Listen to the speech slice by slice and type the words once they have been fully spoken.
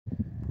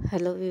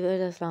Hello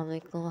viewers, Assalamu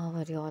alaikum. How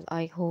are you all?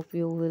 I hope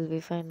you will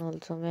be fine.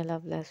 Also, may Allah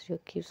bless you.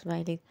 Keep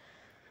smiling.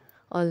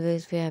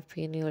 Always be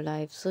happy in your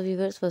life. So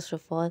viewers, first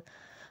of all,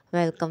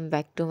 welcome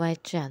back to my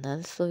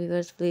channel. So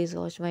viewers, please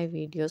watch my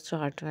video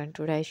start to end.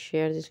 Today I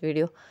share this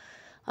video.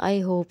 I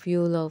hope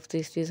you love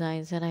these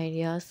designs and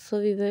ideas. So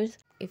viewers,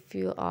 if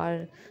you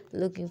are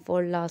looking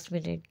for last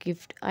minute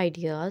gift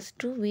ideas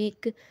to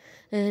make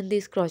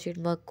these crochet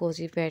mug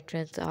cozy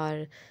patterns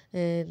are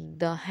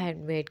the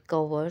handmade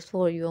covers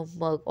for your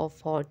mug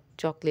of hot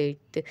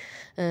chocolate,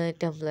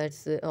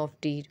 tumblers of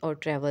tea or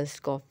travels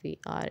coffee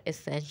are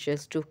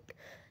essentials to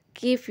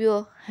keep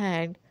your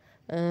hand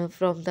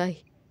from the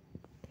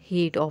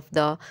heat of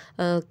the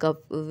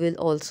cup, will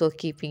also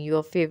keeping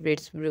your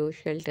favorites brew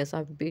shelters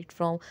a bit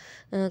from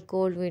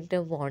cold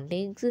winter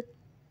mornings.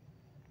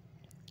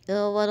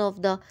 One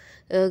of the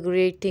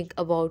great thing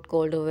about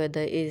colder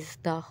weather is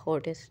the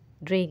hottest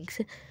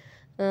drinks.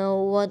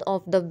 One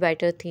of the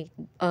better thing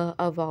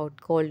about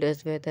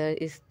coldest weather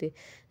is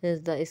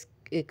the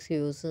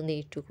excuse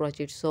need to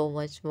crochet so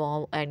much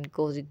warm and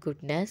cozy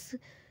goodness.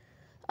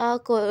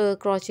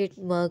 Crochet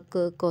mug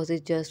cozy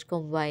just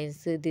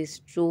combines these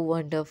two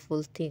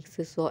wonderful things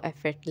so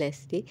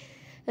effortlessly.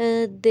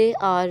 There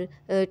are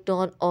a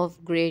ton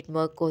of great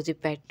mug cozy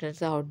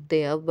patterns out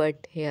there,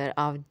 but here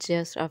are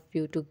just a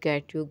few to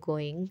get you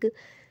going.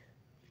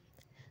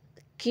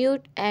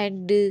 Cute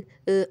and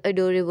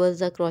adorable,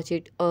 the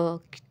crochet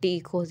tea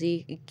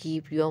cozy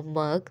keep your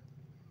mug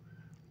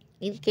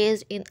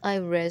encased in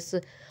iris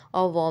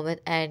or woven,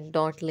 and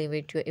don't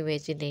limit your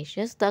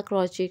imaginations. The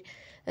crochet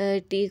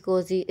tea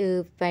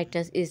cozy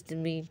patterns is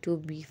meant to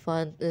be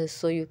fun,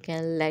 so you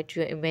can let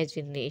your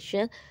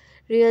imagination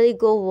really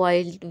go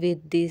wild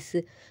with this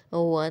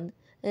one.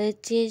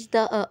 Change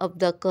the up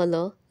the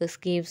color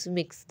schemes,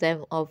 mix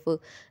them up,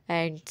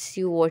 and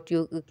see what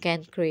you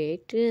can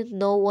create.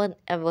 No one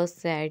ever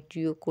said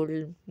you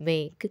could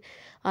make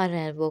a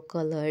rainbow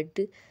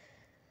colored.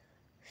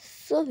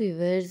 So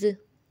viewers,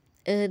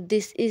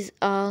 this is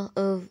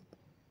a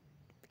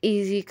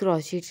easy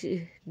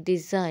crochet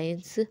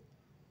designs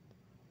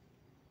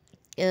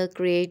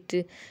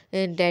create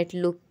that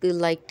look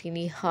like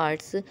tiny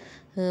hearts,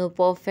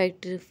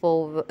 perfect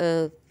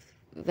for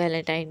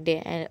Valentine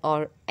Day and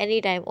or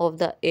any time of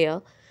the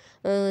year,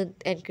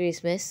 and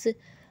Christmas.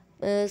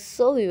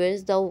 So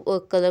viewers,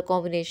 the color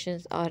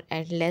combinations are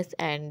endless,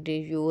 and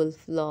you will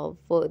love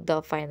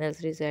the final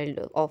result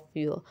of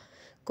your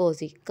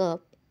cozy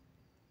cup.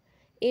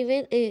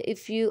 Even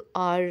if you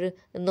are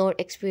not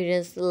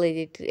experienced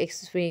related to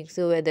experience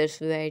weather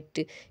sweat,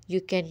 you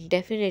can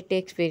definitely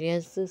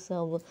experience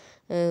some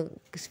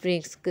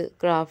spring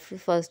craft.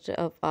 First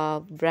of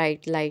a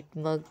bright light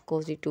mug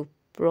cozy to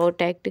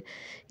protect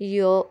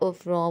you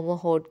from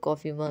hot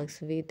coffee mugs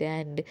with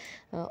and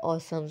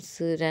awesome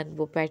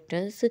rainbow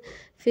patterns,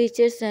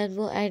 features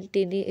rainbow and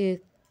tiny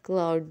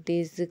cloud.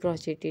 These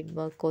crocheted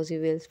mug cozy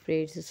will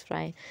spread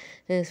spring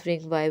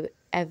vibe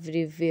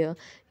everywhere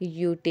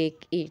you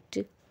take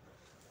it.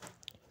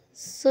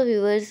 So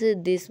viewers,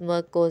 this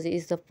mug cozy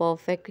is the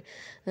perfect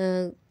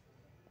uh,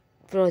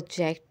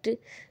 project.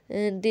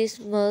 This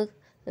mug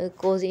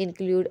cozy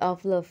include a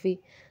fluffy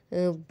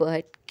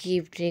but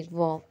keep drink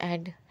warm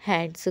and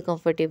hands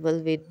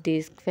comfortable with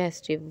these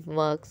festive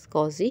mugs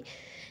cozy.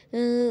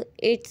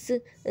 It's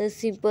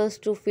simple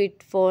to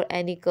fit for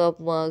any cup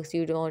mugs.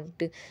 You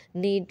don't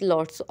need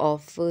lots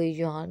of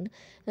yarn.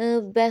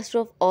 Best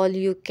of all,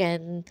 you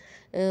can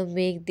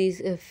make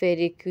this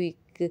very quick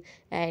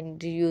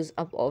and use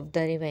up of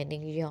the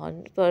remaining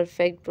yarn.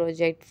 Perfect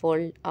project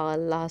for our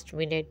last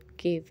minute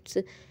gifts.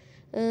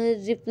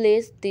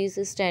 Replace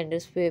these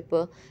standard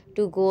paper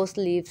to go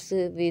sleeves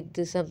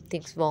with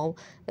something warm,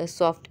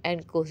 soft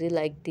and cozy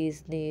like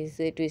these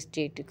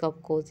twisted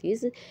cup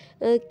cozies.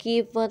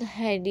 Keep one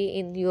handy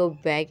in your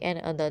bag and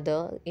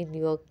another in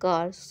your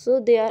car, so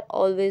they are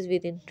always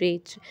within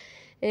reach.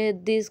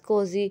 These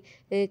cozy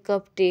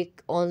cup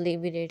take only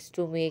minutes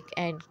to make,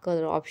 and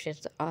color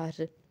options are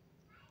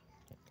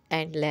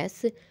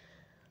endless.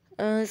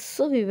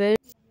 So viewers,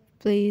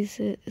 please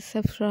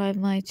subscribe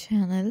my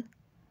channel.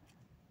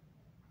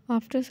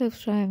 After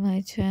subscribe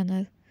my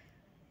channel,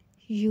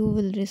 you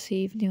will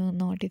receive new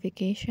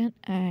notification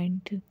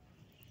and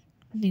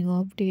new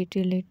update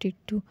related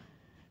to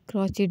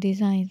crochet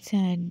designs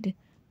and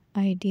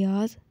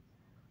ideas.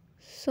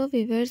 So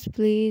viewers,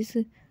 please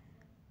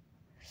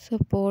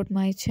support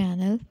my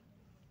channel.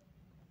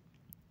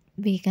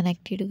 Be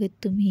connected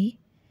with me.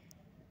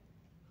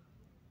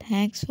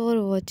 Thanks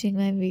for watching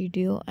my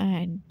video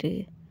and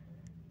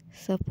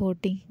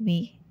supporting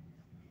me.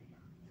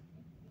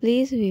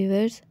 Please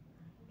viewers,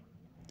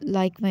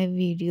 like my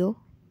video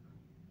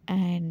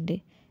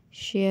and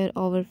share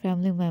our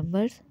family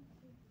members.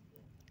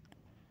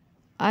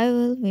 I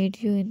will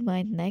meet you in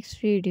my next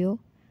video.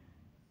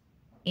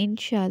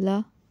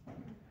 Inshallah.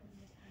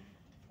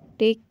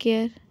 Take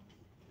care.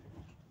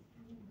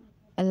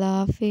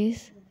 Allah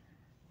Hafiz.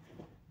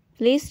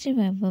 Please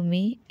remember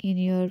me in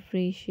your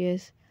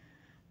precious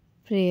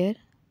prayer.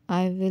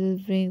 I will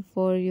bring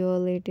for your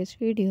latest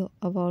video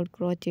about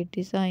crochet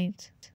designs.